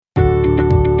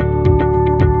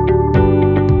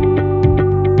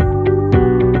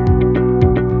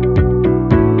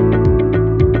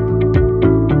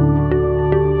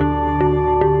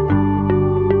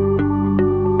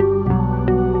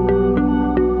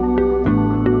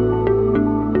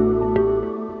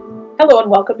Hello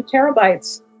and welcome to Tarot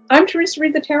Bites. I'm Teresa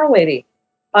Reed, the Tarot Lady.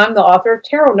 I'm the author of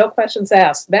Tarot No Questions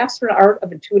Asked, Master the Art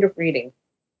of Intuitive Reading.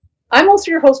 I'm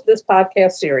also your host of this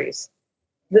podcast series.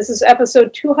 This is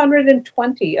episode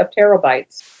 220 of Tarot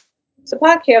Bites. It's a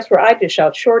podcast where I dish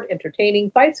out short, entertaining,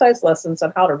 bite-sized lessons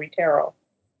on how to read tarot.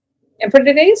 And for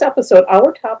today's episode,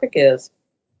 our topic is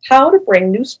how to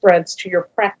bring new spreads to your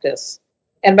practice.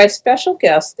 And my special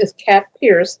guest is Kat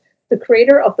Pierce, the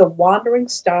creator of the Wandering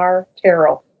Star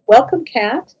Tarot. Welcome,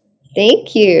 Kat.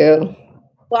 Thank you.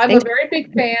 Well, I'm a very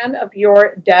big fan of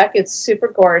your deck. It's super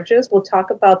gorgeous. We'll talk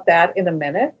about that in a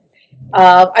minute.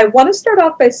 I want to start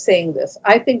off by saying this.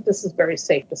 I think this is very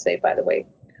safe to say, by the way.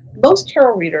 Most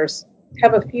tarot readers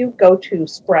have a few go-to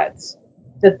spreads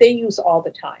that they use all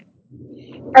the time.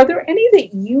 Are there any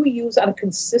that you use on a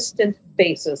consistent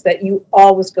basis that you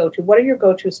always go to? What are your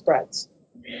go-to spreads?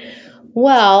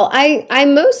 Well, I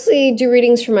mostly do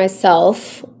readings for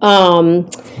myself.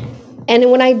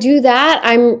 And when I do that,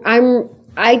 I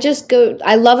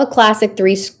love a classic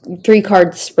three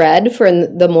card spread for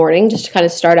in the morning, just to kind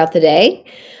of start out the day.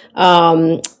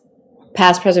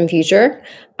 Past, present, future.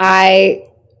 I'm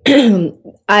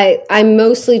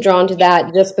mostly drawn to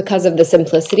that just because of the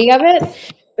simplicity of it.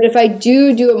 But if I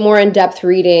do a more in-depth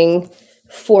reading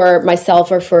for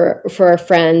myself or for a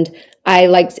friend, I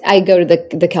go to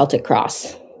the Celtic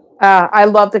Cross. I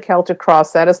love the Celtic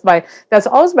Cross. That's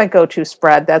always my go-to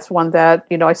spread. That's one that,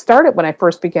 I started when I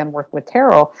first began working with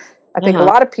tarot. I think a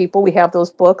lot of people, we have those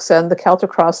books and the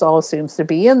Celtic Cross always seems to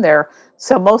be in there.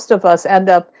 So most of us end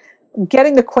up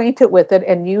getting acquainted with it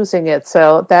and using it.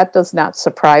 So that does not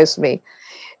surprise me.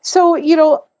 So,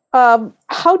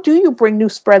 how do you bring new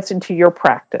spreads into your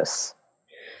practice?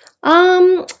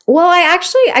 Well,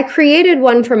 I created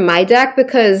one from my deck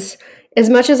because as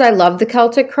much as I love the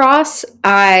Celtic Cross,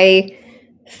 I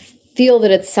feel that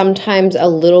it's sometimes a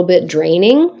little bit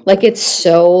draining. Like it's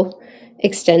so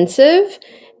extensive.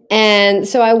 And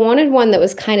so I wanted one that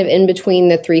was kind of in between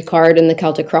the 3-card and the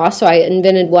Celtic Cross. So I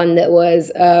invented one that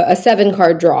was a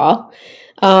 7-card draw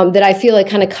that I feel like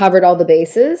kind of covered all the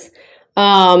bases.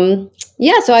 So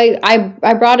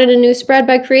I brought in a new spread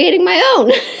by creating my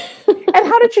own. And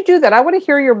how did you do that? I want to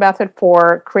hear your method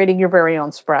for creating your very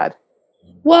own spread.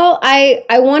 Well, I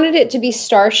wanted it to be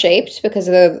star-shaped because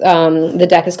the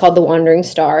deck is called the Wandering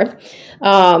Star.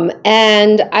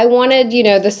 And I wanted,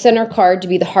 the center card to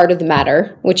be the heart of the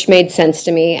matter, which made sense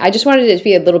to me. I just wanted it to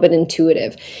be a little bit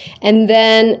intuitive. And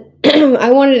then I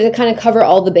wanted to kind of cover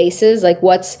all the bases, like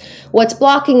what's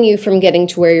blocking you from getting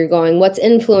to where you're going, what's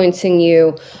influencing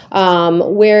you,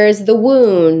 where's the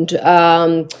wound,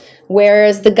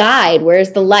 where's the guide,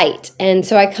 where's the light. And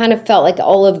so I kind of felt like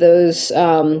all of those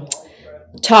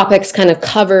topics kind of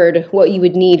covered what you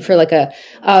would need for like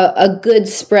a good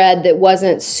spread that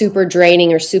wasn't super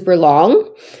draining or super long.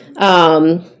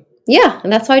 And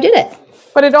that's how I did it.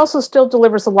 But it also still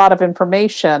delivers a lot of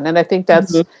information. And I think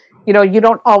that's, you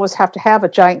don't always have to have a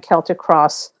giant Celtic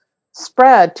Cross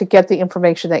spread to get the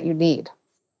information that you need.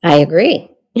 I agree.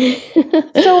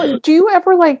 So do you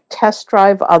ever test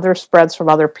drive other spreads from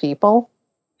other people?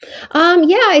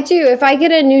 Yeah, I do. If I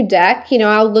get a new deck,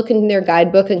 I'll look in their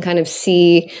guidebook and kind of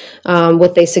see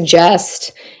what they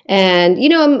suggest. And,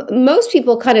 most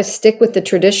people kind of stick with the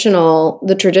traditional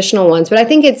ones, but I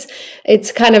think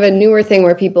it's kind of a newer thing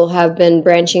where people have been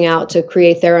branching out to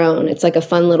create their own. It's like a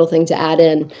fun little thing to add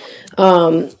in.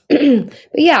 But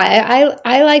yeah,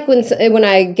 I like when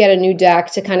I get a new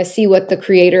deck to kind of see what the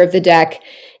creator of the deck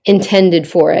intended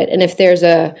for it. And if there's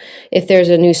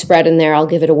a new spread in there, I'll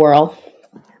give it a whirl.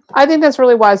 I think that's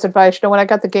really wise advice. When I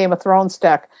got the Game of Thrones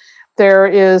deck, there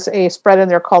is a spread in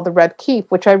there called the Red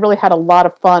Keep, which I really had a lot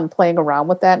of fun playing around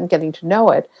with that and getting to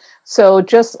know it. So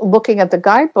just looking at the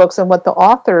guidebooks and what the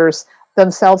authors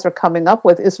themselves are coming up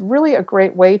with is really a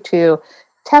great way to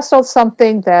test out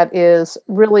something that is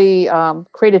really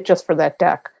created just for that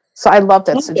deck. So I love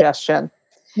that suggestion.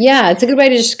 Yeah, it's a good way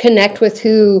to just connect with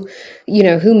who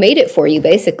made it for you,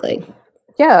 basically.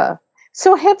 Yeah.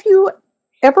 So have you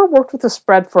ever worked with a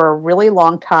spread for a really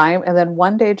long time and then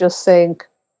one day just think,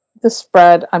 this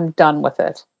spread, I'm done with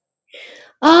it?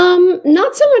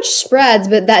 Not so much spreads,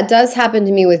 but that does happen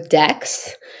to me with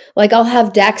decks. Like I'll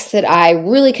have decks that I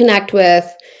really connect with,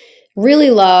 really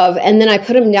love, and then I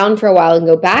put them down for a while and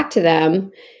go back to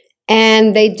them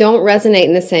and they don't resonate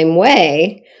in the same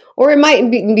way. Or it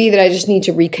might be that I just need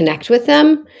to reconnect with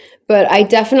them. But I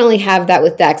definitely have that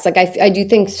with decks. Like I do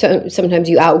think sometimes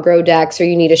you outgrow decks or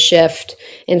you need a shift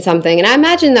in something. And I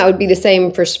imagine that would be the same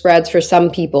for spreads for some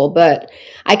people. But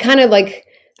I kind of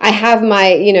I have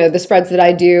my, the spreads that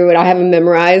I do and I have them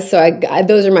memorized. So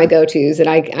those are my go-tos and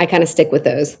I kind of stick with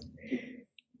those.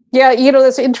 Yeah,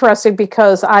 that's interesting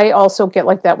because I also get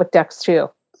like that with decks too.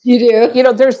 You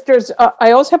do? There's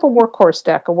I always have a workhorse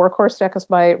deck. A workhorse deck is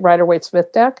my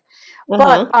Rider-Waite-Smith deck.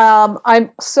 Uh-huh. But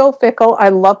I'm so fickle. I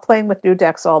love playing with new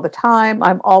decks all the time.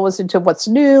 I'm always into what's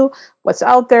new, what's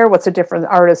out there, what's a different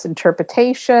artist's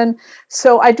interpretation.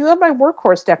 So I do have my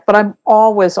workhorse deck, but I'm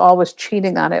always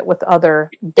cheating on it with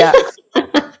other decks.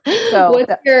 So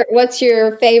what's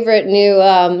your favorite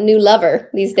new lover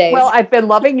these days? well, I've been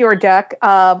loving your deck.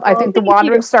 I think the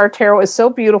Wandering Star Tarot is so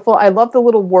beautiful. I love the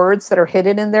little words that are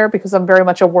hidden in there because I'm very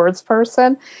much a words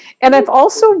person. And I've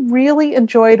also really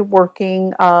enjoyed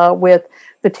working with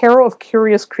the Tarot of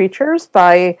Curious Creatures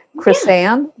by Chris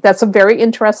Ann. That's a very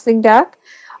interesting deck.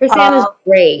 Chris Ann is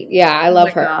great. Yeah, I love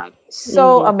her. God.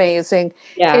 So amazing.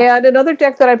 Yeah. And another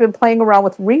deck that I've been playing around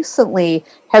with recently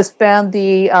has been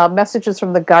the Messages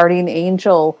from the Guardian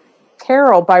Angel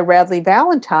Tarot by Radley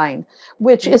Valentine,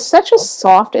 which is such a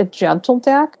soft and gentle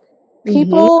deck.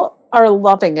 People are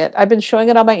loving it. I've been showing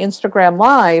it on my Instagram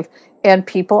Live, and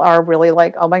people are really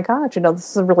like, oh my God, this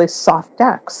is a really soft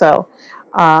deck. So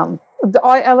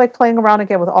I like playing around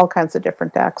again with all kinds of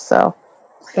different decks. So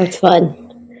that's fun.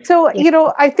 So,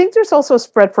 I think there's also a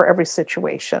spread for every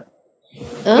situation.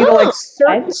 Like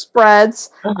certain spreads.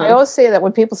 I always say that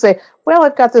when people say, well,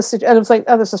 I've got this, and it's like,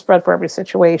 oh, there's a spread for every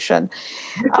situation.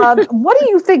 What do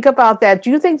you think about that?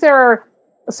 Do you think there are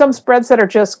some spreads that are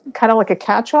just kind of like a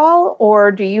catch-all,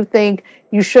 or do you think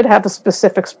you should have a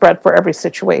specific spread for every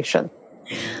situation?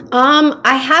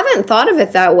 I haven't thought of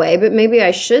it that way, but maybe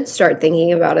I should start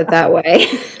thinking about it that way.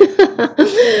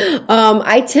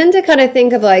 I tend to kind of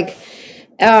think of like,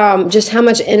 just how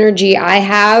much energy I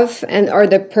have or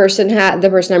the person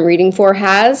I'm reading for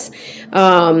has.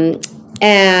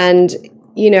 And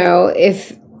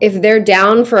if they're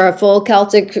down for a full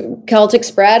Celtic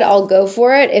spread, I'll go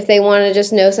for it. If they want to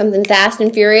just know something fast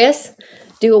and furious,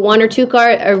 do a 1 or 2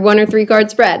 card or 1 or 3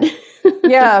 card spread.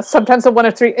 Yeah, sometimes a 1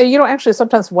 or 3. Actually,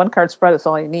 sometimes 1 card spread is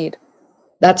all you need.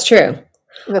 That's true.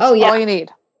 That's all you need.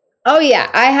 Oh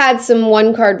yeah, I had some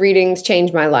 1 card readings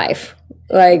change my life.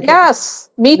 Yes,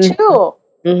 me too.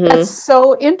 That's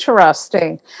so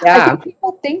interesting. Yeah. I think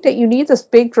people think that you need this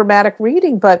big dramatic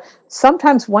reading, but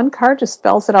sometimes 1 card just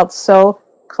spells it out so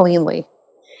cleanly.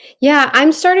 Yeah,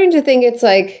 I'm starting to think it's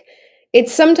like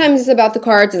sometimes about the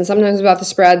cards and sometimes about the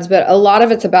spreads, but a lot of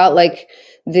it's about like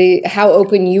how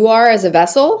open you are as a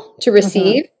vessel to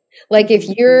receive. Like if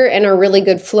you're in a really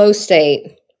good flow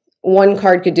state, 1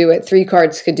 card could do it, 3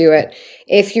 cards could do it.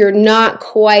 If you're not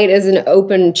quite as an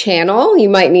open channel, you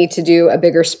might need to do a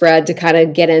bigger spread to kind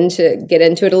of get into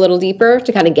it a little deeper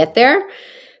to kind of get there.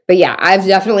 But yeah, I've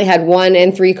definitely had 1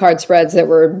 and 3 card spreads that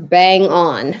were bang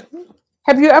on.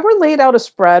 Have you ever laid out a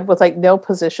spread with like no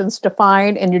positions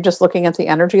defined and you're just looking at the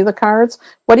energy of the cards?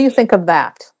 What do you think of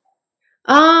that?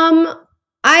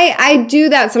 I do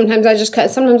that sometimes.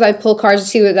 Sometimes I pull cards to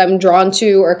see what I'm drawn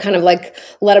to, or kind of like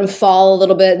let them fall a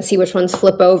little bit and see which ones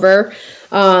flip over.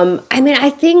 I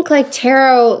think like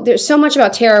tarot, there's so much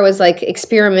about tarot is like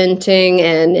experimenting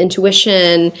and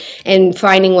intuition and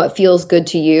finding what feels good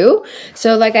to you.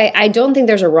 So like, I don't think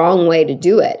there's a wrong way to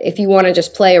do it. If you want to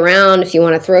just play around, if you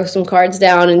want to throw some cards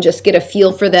down and just get a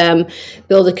feel for them,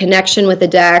 build a connection with the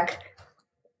deck,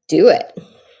 do it.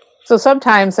 So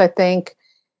sometimes I think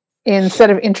instead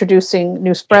of introducing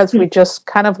new spreads, we just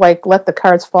kind of like let the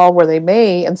cards fall where they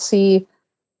may and see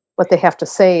what they have to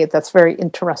say. That's very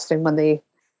interesting when they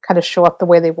kind of show up the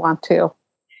way they want to.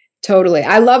 Totally.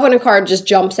 I love when a card just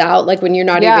jumps out, like when you're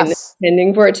not even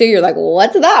intending for it to. You're like,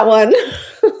 what's that one?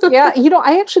 Yeah.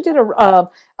 I actually did a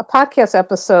podcast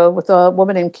episode with a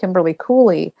woman named Kimberly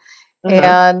Cooley,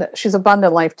 and she's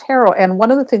Abundant Life Tarot. And one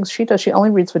of the things she does, she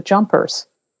only reads with jumpers.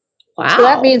 Wow. So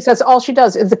that means that's all she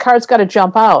does is the card's got to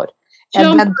jump out.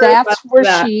 And then that's where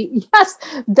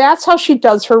that's how she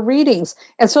does her readings.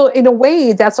 And so in a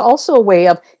way, that's also a way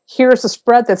of here's a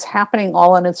spread that's happening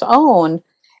all on its own.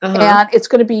 And it's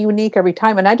going to be unique every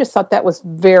time. And I just thought that was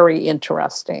very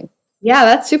interesting. Yeah,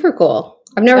 that's super cool.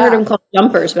 I've never heard them called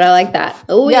jumpers, but I like that.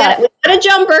 Oh, we got a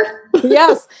jumper.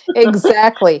 Yes,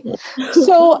 exactly.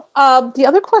 So the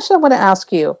other question I want to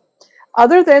ask you,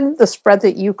 other than the spread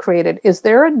that you created, is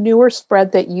there a newer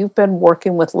spread that you've been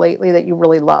working with lately that you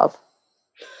really love?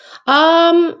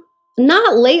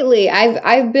 Not lately.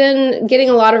 I've been getting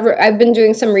I've been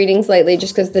doing some readings lately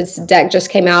just because this deck just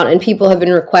came out and people have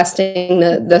been requesting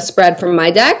the spread from my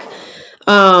deck.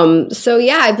 So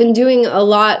yeah, I've been doing a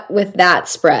lot with that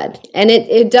spread and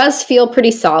it does feel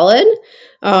pretty solid.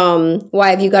 Why,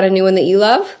 have you got a new one that you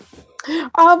love?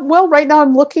 Well, right now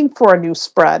I'm looking for a new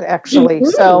spread, actually. Mhm.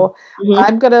 So Mhm.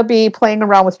 I'm going to be playing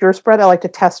around with your spread. I like to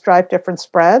test drive different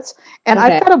spreads. And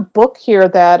I've Okay. got a book here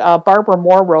that Barbara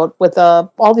Moore wrote with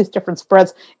all these different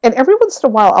spreads. And every once in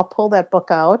a while, I'll pull that book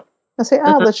out and say,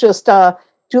 Uh-huh. let's just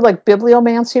do like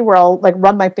bibliomancy, where I'll like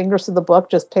run my fingers through the book,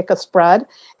 just pick a spread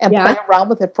and play Yeah. around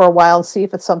with it for a while and see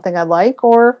if it's something I like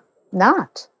or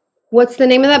not. What's the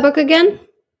name of that book again?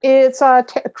 It's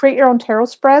Create Your Own Tarot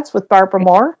Spreads with Barbara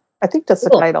Moore. I think that's the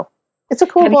Cool. title. It's a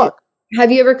cool Have you book.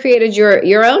 have you ever created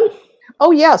your own?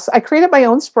 Oh yes, I created my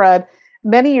own spread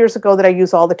many years ago that I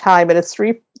use all the time, and it's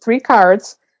three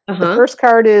cards. The Uh-huh. first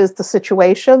card is the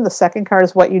situation, the second card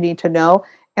is what you need to know,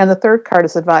 and the third card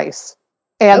is advice.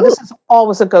 And Oh, this is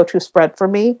always a go-to spread for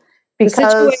me the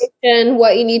because, situation,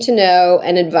 what you need to know,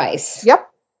 and advice. yep,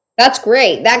 That's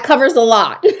great. That covers a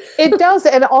lot. it does.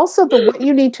 And also, the what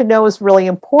you need to know is really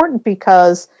important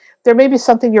because there may be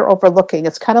something you're overlooking.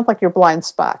 It's kind of like your blind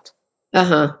spot.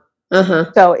 Uh-huh. Uh-huh.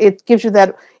 So it gives you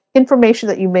that information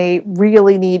that you may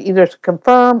really need either to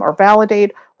confirm or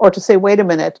validate or to say, wait a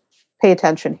minute, pay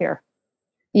attention here.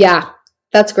 Yeah,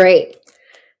 that's great.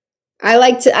 I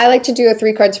like to do a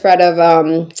 3 card spread of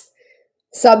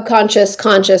subconscious,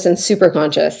 conscious, and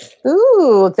superconscious.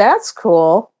 Ooh, that's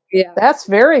cool. Yeah. That's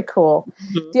very cool.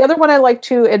 Mhm. The other one I like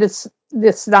too, and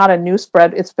it's not a new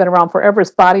spread, it's been around forever,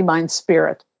 is Body, Mind,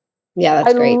 Spirit. Yeah, I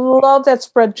that's great. love that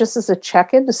spread just as a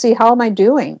check-in to see how am I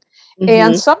doing.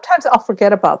 And Hmm. sometimes I'll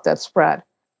forget about that spread.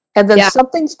 And then Yeah.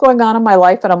 something's going on in my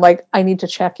life and I'm like, I need to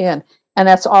check in. And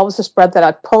that's always a spread that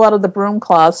I pull out of the broom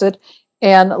closet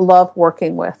and love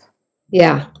working with.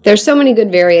 Yeah. There's so many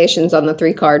good variations on the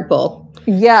 3 card pull.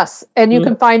 Yes, and you Mhm.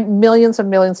 can find millions and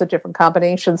millions of different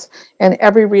combinations, and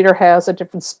every reader has a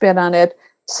different spin on it.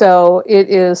 So it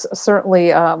is certainly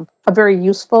a very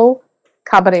useful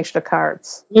combination of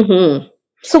cards. Hmm.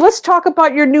 So let's talk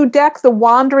about your new deck, the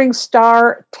Wandering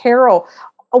Star Tarot.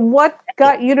 What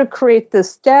got you to create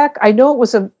this deck? I know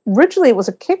originally it was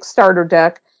a Kickstarter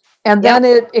deck, and Yep.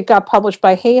 then it got published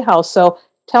by Hay House. So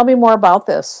tell me more about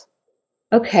this.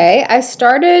 Okay. I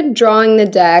started drawing the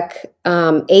deck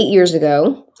 8 years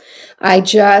ago.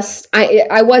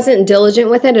 I wasn't diligent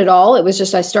with it at all. It was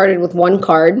just I started with 1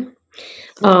 card,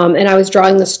 and I was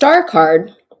drawing the star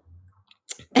card,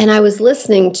 and I was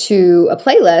listening to a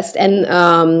playlist, and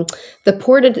the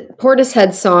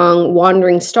Portishead song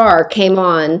 "Wandering Star" came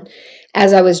on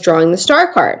as I was drawing the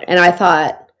star card, and I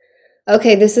thought,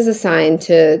 okay, this is a sign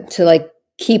to like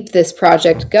keep this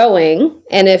project going,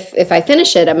 and if I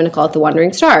finish it, I'm going to call it the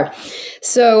Wandering Star.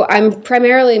 So I'm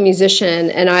primarily a musician,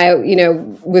 and I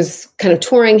was kind of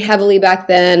touring heavily back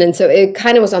then, and so it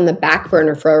kind of was on the back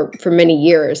burner for many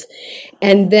years.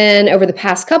 And then over the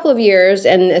past couple of years,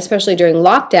 and especially during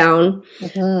lockdown,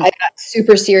 Mhm. I got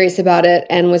super serious about it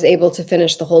and was able to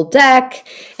finish the whole deck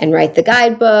and write the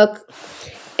guidebook.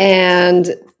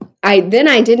 And I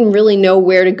didn't really know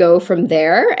where to go from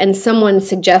there. And someone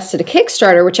suggested a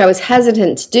Kickstarter, which I was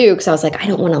hesitant to do because I was like, I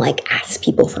don't want to like ask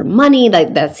people for money.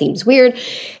 Like that seems weird.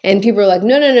 And people were like,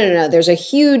 no, no, no, no, no. There's a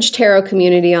huge tarot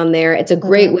community on there. It's a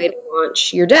great way to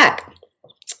launch your deck.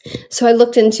 So I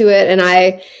looked into it and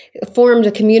I formed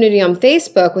a community on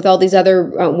Facebook with all these other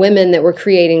women that were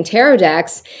creating tarot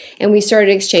decks. And we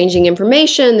started exchanging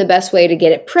information, the best way to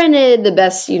get it printed, the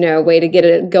best, way to get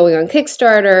it going on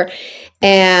Kickstarter.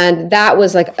 And that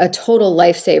was like a total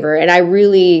lifesaver. And I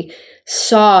really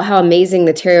saw how amazing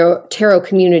the tarot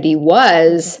community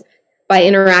was by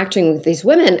interacting with these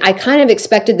women. I kind of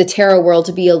expected the tarot world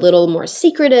to be a little more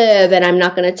secretive, and I'm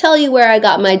not going to tell you where I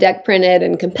got my deck printed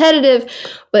and competitive,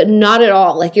 but not at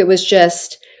all. Like it was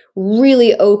just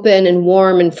really open and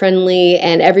warm and friendly,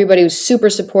 and everybody was super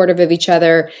supportive of each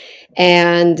other.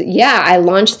 And yeah, I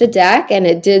launched the deck and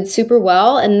it did super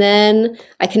well. And then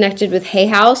I connected with Hay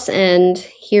House, and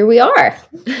here we are.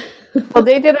 Well,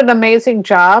 they did an amazing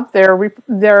job. It's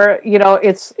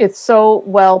so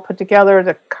well put together.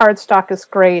 The cardstock is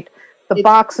great. The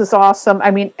box is awesome.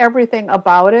 I mean, everything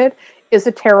about it is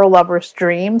a tarot lover's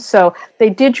dream. So they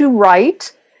did you right.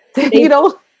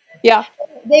 Yeah.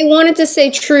 They wanted to stay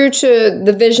true to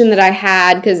the vision that I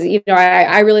had because,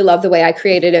 I really love the way I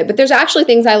created it. But there's actually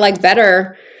things I like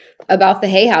better about the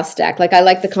Hay House deck. Like I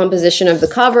like the composition of the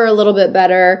cover a little bit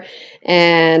better,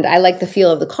 and I like the feel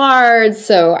of the cards.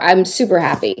 So I'm super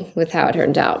happy with how it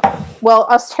turned out. Well,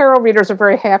 us tarot readers are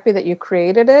very happy that you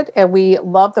created it, and we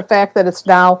love the fact that it's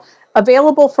now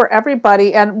available for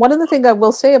everybody. And one of the things I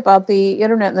will say about the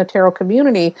internet and the tarot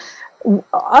community,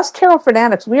 Us tarot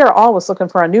fanatics, we are always looking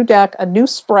for a new deck, a new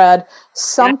spread,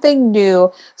 something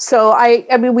new. So I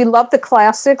mean, we love the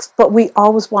classics, but we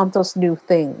always want those new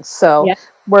things. So Yeah.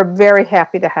 we're very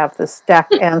happy to have this deck,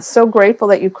 and so grateful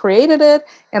that you created it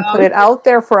and put Um, it out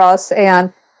there for us,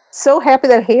 and so happy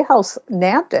that Hay House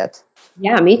nabbed it.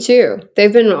 yeah, me too.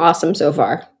 They've been awesome so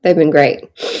far. They've been great.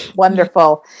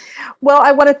 Wonderful. Well,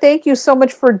 I want to thank you so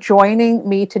much for joining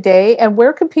me today. And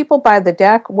where can people buy the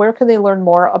deck? Where can they learn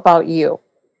more about you?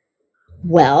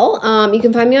 Well, you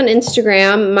can find me on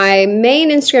Instagram. My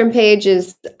main Instagram page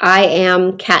is I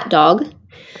am cat dog,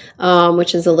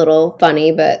 which is a little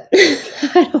funny, but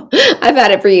I've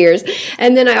had it for years.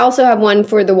 And then I also have one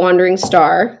for the Wandering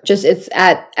Star. Just it's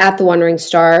at the Wandering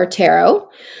Star Tarot.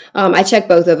 I check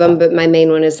both of them, but my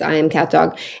main one is I am cat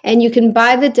dog. And you can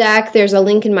buy the deck. There's a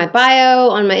link in my bio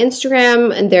on my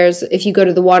Instagram, and if you go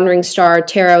to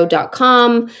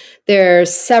thewanderingstartarot.com,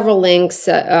 there's several links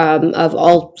of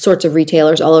all sorts of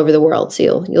retailers all over the world,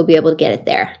 so you'll be able to get it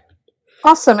there.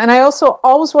 Awesome. And I also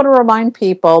always want to remind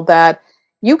people that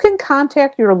you can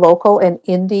contact your local and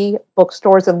indie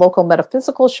bookstores and local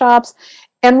metaphysical shops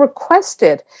and request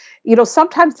it. You know,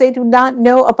 sometimes they do not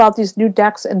know about these new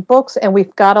decks and books, and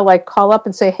we've got to call up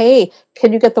and say, hey,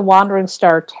 can you get the Wandering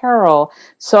Star Tarot?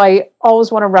 So I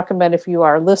always want to recommend, if you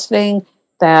are listening,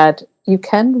 that you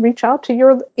can reach out to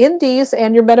your indies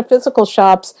and your metaphysical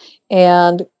shops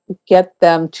and get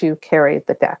them to carry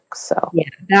the deck. So yeah,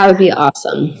 that would be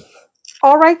awesome.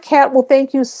 All right, Kat. Well,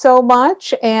 thank you so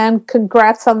much, and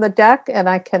congrats on the deck, and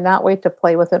I cannot wait to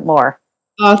play with it more.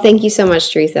 Oh, thank you so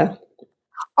much, Teresa.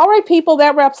 All right, people,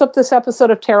 that wraps up this episode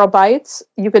of Tarot Bites.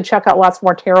 You can check out lots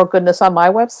more tarot goodness on my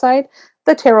website,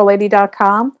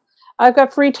 thetarotlady.com. I've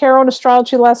got free tarot and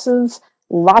astrology lessons,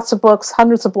 lots of books,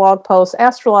 hundreds of blog posts,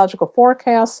 astrological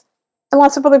forecasts, and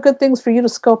lots of other good things for you to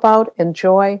scope out,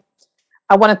 enjoy.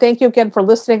 I want to thank you again for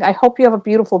listening. I hope you have a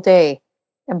beautiful day.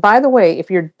 And by the way,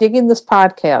 if you're digging this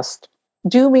podcast,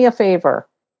 do me a favor.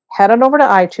 Head on over to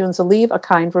iTunes and leave a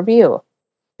kind review,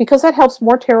 because that helps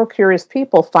more tarot-curious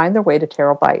people find their way to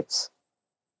Tarot Bites.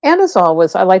 And as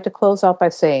always, I like to close out by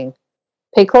saying,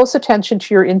 pay close attention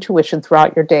to your intuition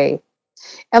throughout your day,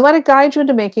 and let it guide you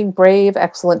into making brave,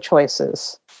 excellent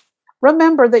choices.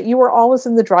 Remember that you are always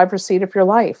in the driver's seat of your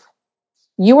life.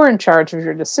 You are in charge of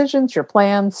your decisions, your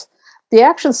plans, the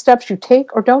action steps you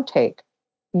take or don't take.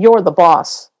 You're the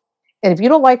boss. And if you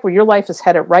don't like where your life is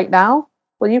headed right now,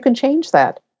 well, you can change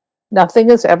that. Nothing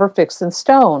is ever fixed in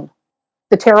stone.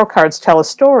 The tarot cards tell a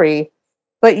story,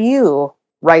 but you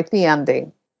write the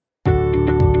ending.